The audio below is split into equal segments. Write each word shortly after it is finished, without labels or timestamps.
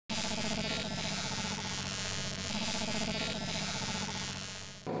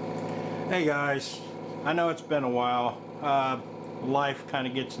Hey guys, I know it's been a while. Life kind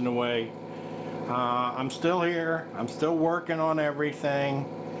of gets in the way. I'm still here. I'm still working on everything.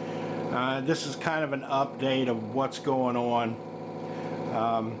 This is kind of an update of what's going on.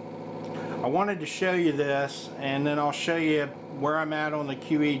 I wanted to show you this, and then I'll show you where I'm at on the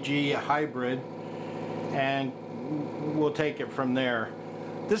QEG hybrid, and we'll take it from there.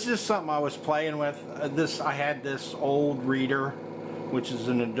 This is something I was playing with. I had this old reader, which is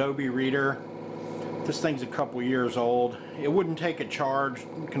an Adobe Reader. This thing's a couple years old. It wouldn't take a charge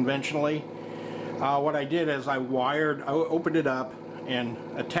conventionally. What I did is I opened it up and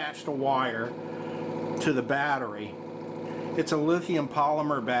attached a wire to the battery. It's a lithium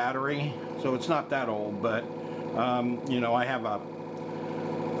polymer battery, so it's not that old, but you know, I have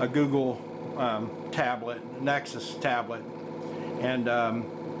a Google tablet, Nexus tablet, and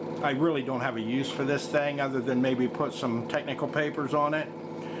I really don't have a use for this thing other than maybe put some technical papers on it.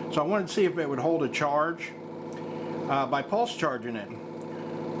 So I wanted to see if it would hold a charge by pulse charging it.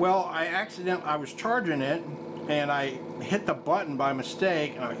 Well, I was charging it and I hit the button by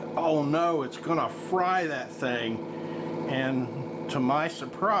mistake, and oh no, it's gonna fry that thing. And to my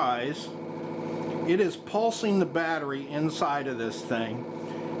surprise, it is pulsing the battery inside of this thing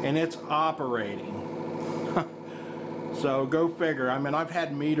and it's operating. So go figure. I mean, I've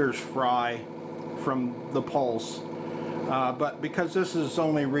had meters fry from the pulse, but because this is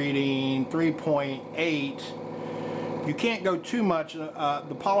only reading 3.8, you can't go too much.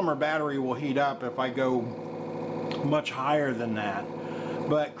 The polymer battery will heat up if I go much higher than that.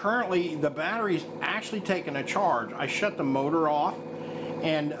 But currently the battery's actually taking a charge. I shut the motor off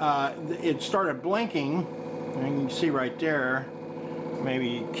and it started blinking, and you can see right there, maybe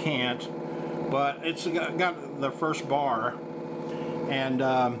you can't, but it's got the first bar, and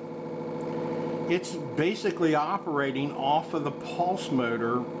it's basically operating off of the pulse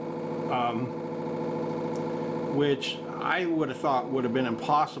motor, which I would have thought would have been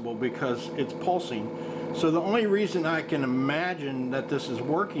impossible because it's pulsing. So the only reason I can imagine that this is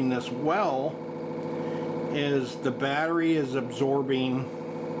working this well is the battery is absorbing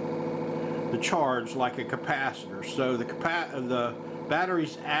the charge like a capacitor. So the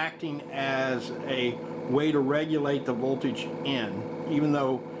battery's acting as a way to regulate the voltage in, even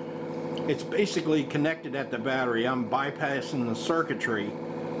though it's basically connected at the battery. I'm bypassing the circuitry.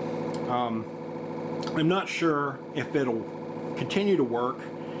 I'm not sure if it'll continue to work,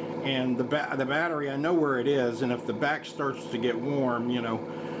 and the battery, I know where it is, and if the back starts to get warm, you know,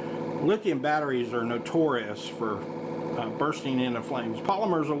 lithium batteries are notorious for bursting into flames.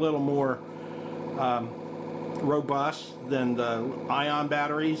 Polymer's a little more robust than the ion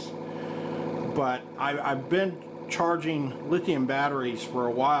batteries, but I've been charging lithium batteries for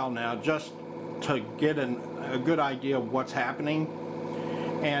a while now just to get a good idea of what's happening,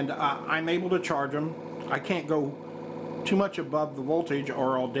 and I'm able to charge them. I can't go too much above the voltage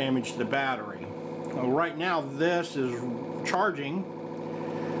or I'll damage the battery. Right now this is charging,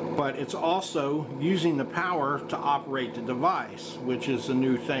 but it's also using the power to operate the device, which is a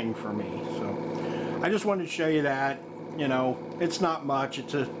new thing for me. So I just wanted to show you that. You know, it's not much.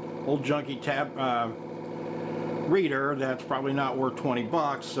 It's a old junky reader that's probably not worth 20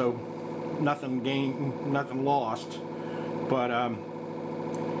 bucks, so nothing gained, nothing lost. But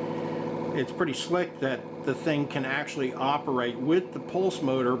it's pretty slick that the thing can actually operate with the pulse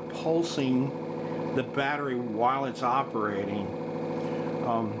motor pulsing the battery while it's operating.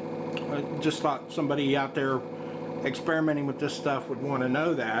 I just thought somebody out there experimenting with this stuff would want to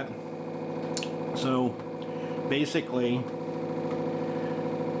know that. So basically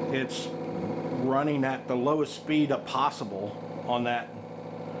it's running at the lowest speed possible on that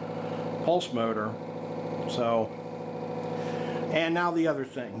pulse motor. So, and now the other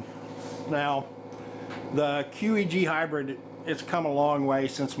thing. Now the QEG hybrid, it's come a long way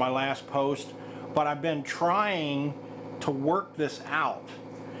since my last post, but I've been trying to work this out.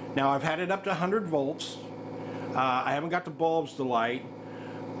 Now I've had it up to 100 volts. I haven't got the bulbs to light.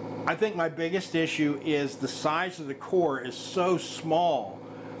 I think my biggest issue is the size of the core is so small.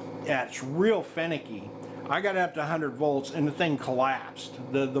 Yeah, it's real finicky. I got it up to 100 volts and the thing collapsed.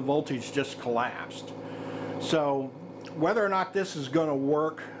 The voltage just collapsed. So whether or not this is going to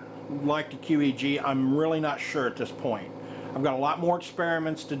work like the QEG, I'm really not sure at this point. I've got a lot more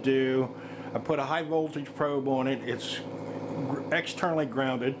experiments to do. I put a high voltage probe on it. It's externally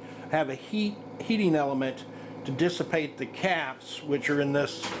grounded. I have a heating element to dissipate the caps, which are in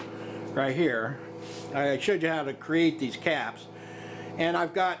this right here. I showed you how to create these caps, and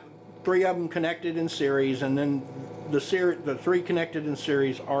I've got 3 of them connected in series, and then the 3 connected in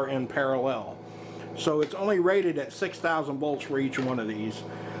series are in parallel. So it's only rated at 6,000 volts for each one of these.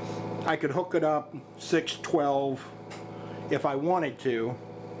 I could hook it up 612 if I wanted to,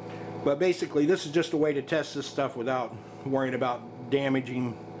 but basically this is just a way to test this stuff without worrying about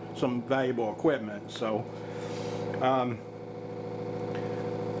damaging some valuable equipment. So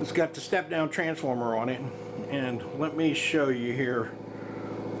it's got the step down transformer on it, and let me show you here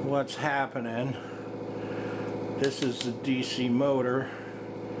what's happening. This is the DC motor,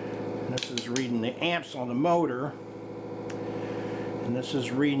 and this is reading the amps on the motor, and this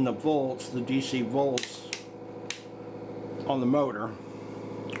is reading the volts, the DC volts on the motor.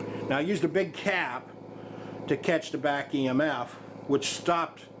 Now I used a big cap to catch the back EMF, which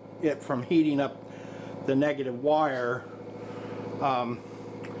stopped it from heating up the negative wire.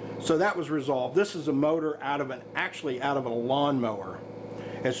 So that was resolved. This is a motor actually out of a lawnmower.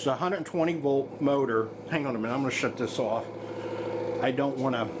 It's a 120 volt motor. Hang on a minute, I'm going to shut this off. I don't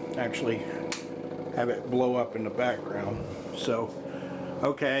want to actually have it blow up in the background. So,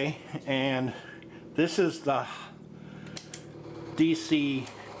 okay, and this is the DC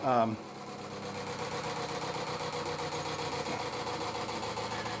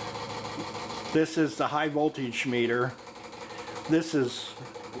this is the high voltage meter. This is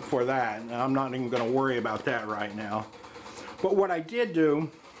for that. Now, I'm not even going to worry about that right now. But what I did do,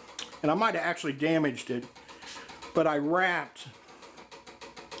 and I might have actually damaged it, but I wrapped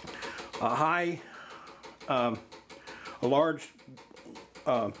a large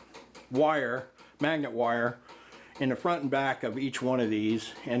wire, magnet wire, in the front and back of each one of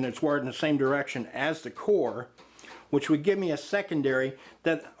these, and it's wired in the same direction as the core, which would give me a secondary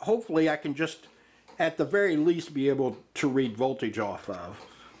that hopefully I can just at the very least be able to read voltage off of.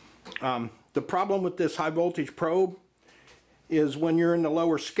 The problem with this high voltage probe is when you're in the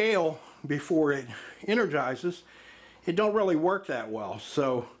lower scale before it energizes, it don't really work that well.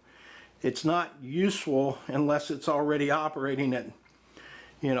 So it's not useful unless it's already operating at,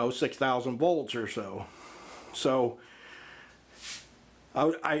 you know, 6,000 volts or so. So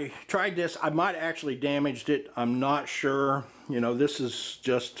I tried this. I might have actually damaged it. I'm not sure. You know, this is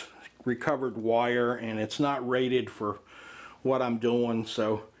just recovered wire and it's not rated for what I'm doing.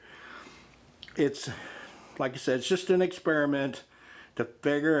 So it's, like I said, it's just an experiment to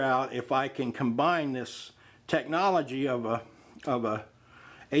figure out if I can combine this technology of a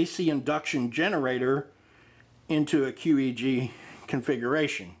AC induction generator into a QEG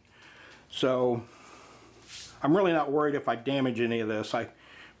configuration. So I'm really not worried if I damage any of this. I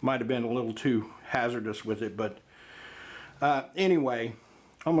might have been a little too hazardous with it, but anyway,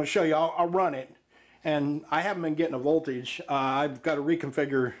 I'm going to show you. I'll run it, and I haven't been getting a voltage. I've got to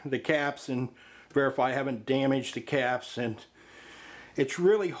reconfigure the caps and verify I haven't damaged the caps, and it's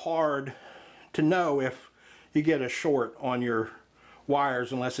really hard to know if you get a short on your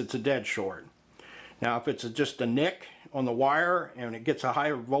wires unless it's a dead short. Now if it's just a nick on the wire and it gets a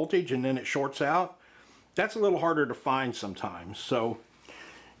higher voltage and then it shorts out, that's a little harder to find sometimes. So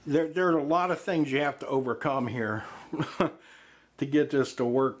there are a lot of things you have to overcome here to get this to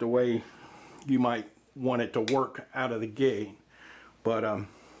work the way you might want it to work out of the gate. But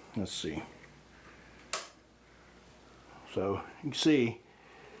let's see. So you can see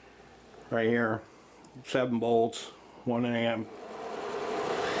right here, 7 volts, 1 amp.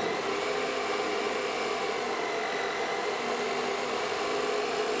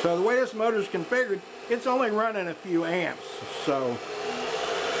 So the way this motor is configured, it's only running a few amps. So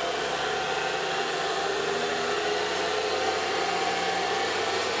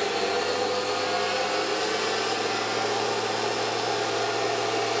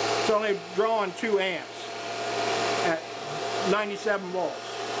it's only drawing 2 amps at 97 volts.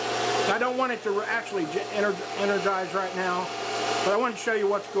 I don't want it to actually energize right now, but I want to show you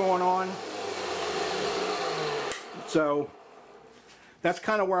what's going on. So that's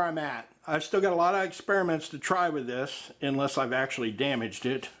kind of where I'm at. I've still got a lot of experiments to try with this, unless I've actually damaged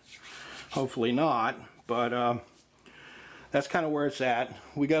it. Hopefully not, but that's kind of where it's at.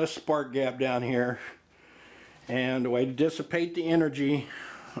 We got a spark gap down here, and a way to dissipate the energy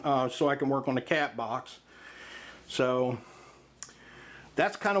so I can work on the cat box. So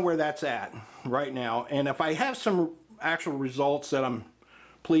that's kind of where that's at right now. And if I have some actual results that I'm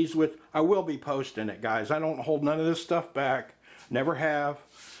pleased with, I will be posting it, guys. I don't hold none of this stuff back. Never have.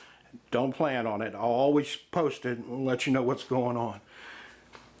 Don't plan on it. I'll always post it and let you know what's going on.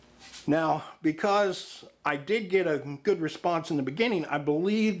 Now, because I did get a good response in the beginning, I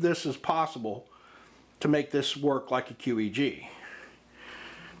believe this is possible to make this work like a QEG.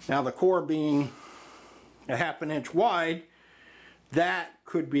 Now, the core being a 1/2 inch wide, that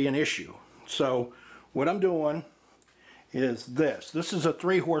could be an issue. So what I'm doing is this. This is a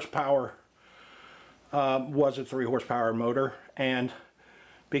 3 horsepower, was a 3 horsepower motor, and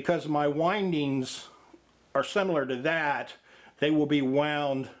because my windings are similar to that, they will be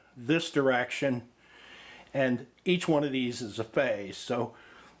wound this direction, and each one of these is a phase. So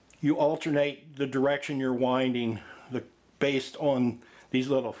you alternate the direction you're winding based on these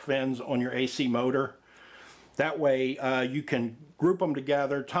little fins on your AC motor. That way you can group them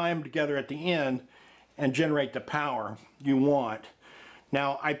together, tie them together at the end, and generate the power you want.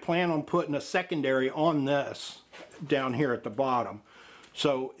 Now I plan on putting a secondary on this down here at the bottom.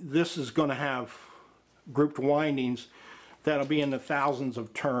 So this is going to have grouped windings that'll be in the thousands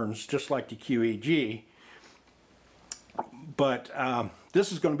of turns, just like the QEG. But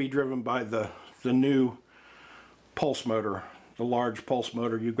this is going to be driven by the new pulse motor, the large pulse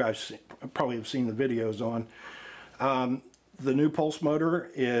motor you guys probably have seen the videos on. The new pulse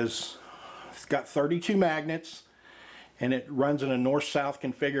motor it's got 32 magnets, and it runs in a north-south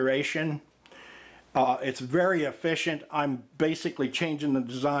configuration. It's very efficient. I'm basically changing the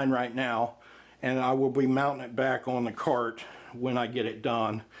design right now, and I will be mounting it back on the cart when I get it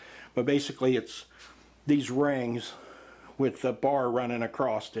done. But basically it's these rings with the bar running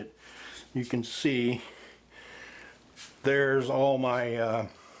across it. You can see there's all my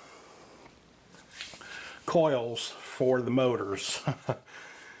coils for the motors.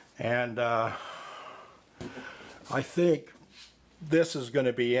 And I think this is going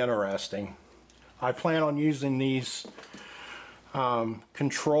to be interesting. I plan on using these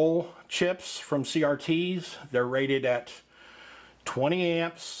control chips from CRTs. They're rated at 20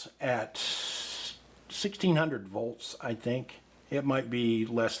 amps at 1600 volts, I think. It might be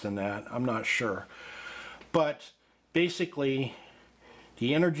less than that, I'm not sure. But basically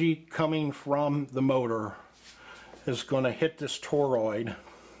the energy coming from the motor is going to hit this toroid.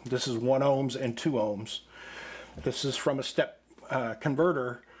 This is 1 ohms and 2 ohms. This is from a step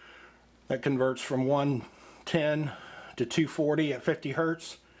converter that converts from 110 to 240 at 50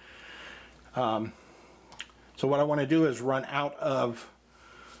 hertz. So what I want to do is run out of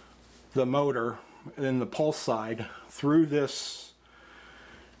the motor in the pulse side through this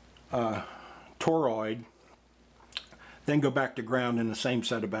toroid, then go back to ground in the same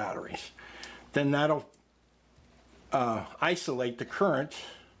set of batteries. Then that'll isolate the current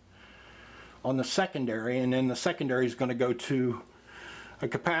on the secondary, and then the secondary is going to go to a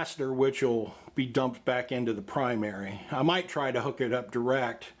capacitor which will be dumped back into the primary. I might try to hook it up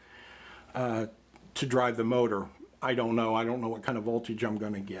direct to drive the motor. I don't know what kind of voltage I'm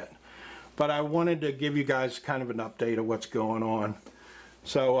going to get. But I wanted to give you guys kind of an update of what's going on.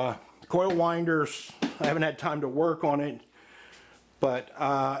 So coil winders, I haven't had time to work on it, but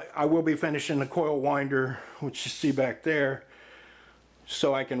I will be finishing the coil winder, which you see back there,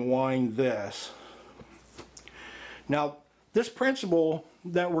 so I can wind this. Now this principle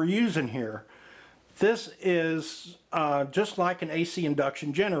that we're using here, this is just like an AC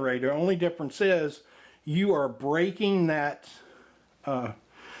induction generator. Only difference is you are breaking that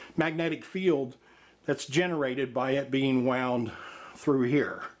magnetic field that's generated by it being wound through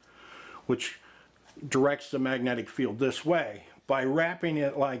here, which directs the magnetic field this way. By wrapping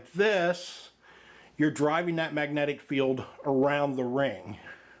it like this, you're driving that magnetic field around the ring,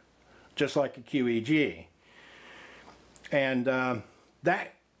 just like a QEG. And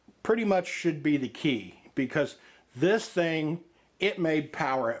that pretty much should be the key, because this thing, it made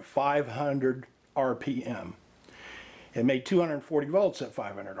power at 500 RPM. It made 240 volts at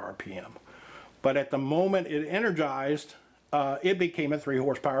 500 RPM. But at the moment it energized, it became a 3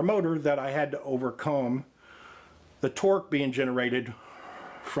 horsepower motor that I had to overcome the torque being generated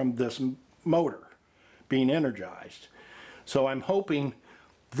from this motor being energized. So I'm hoping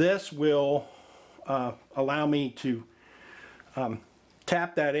this will allow me to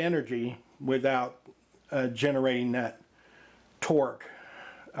tap that energy without generating that torque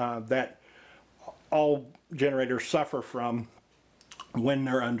that all generators suffer from when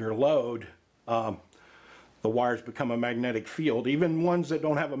they're under load. The wires become a magnetic field. Even ones that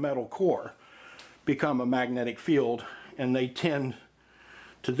don't have a metal core become a magnetic field, and they tend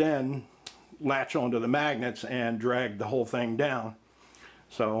to then latch onto the magnets and drag the whole thing down.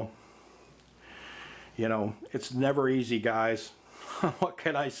 So, you know, it's never easy, guys. What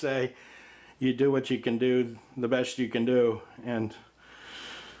can I say? You do what you can do, the best you can do, and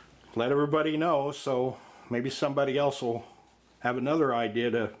let everybody know, so maybe somebody else will have another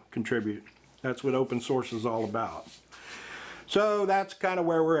idea to contribute. That's what open source is all about. So that's kind of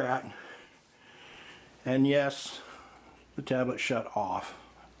where we're at. And yes, the tablet shut off.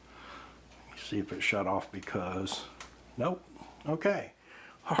 Let me see if it shut off because, nope. Okay.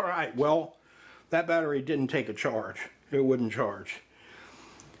 All right, well, that battery didn't take a charge. It wouldn't charge.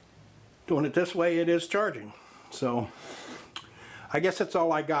 Doing it this way, it is charging. So I guess that's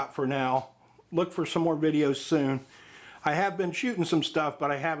all I got for now. Look for some more videos soon. I have been shooting some stuff,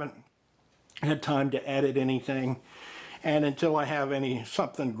 but I haven't had time to edit anything. And until I have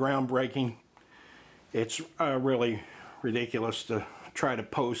something groundbreaking, it's really ridiculous to try to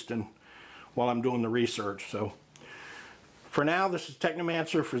post while I'm doing the research. So for now, this is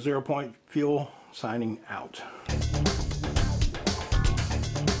Technomancer for 0 Point Fuel signing out.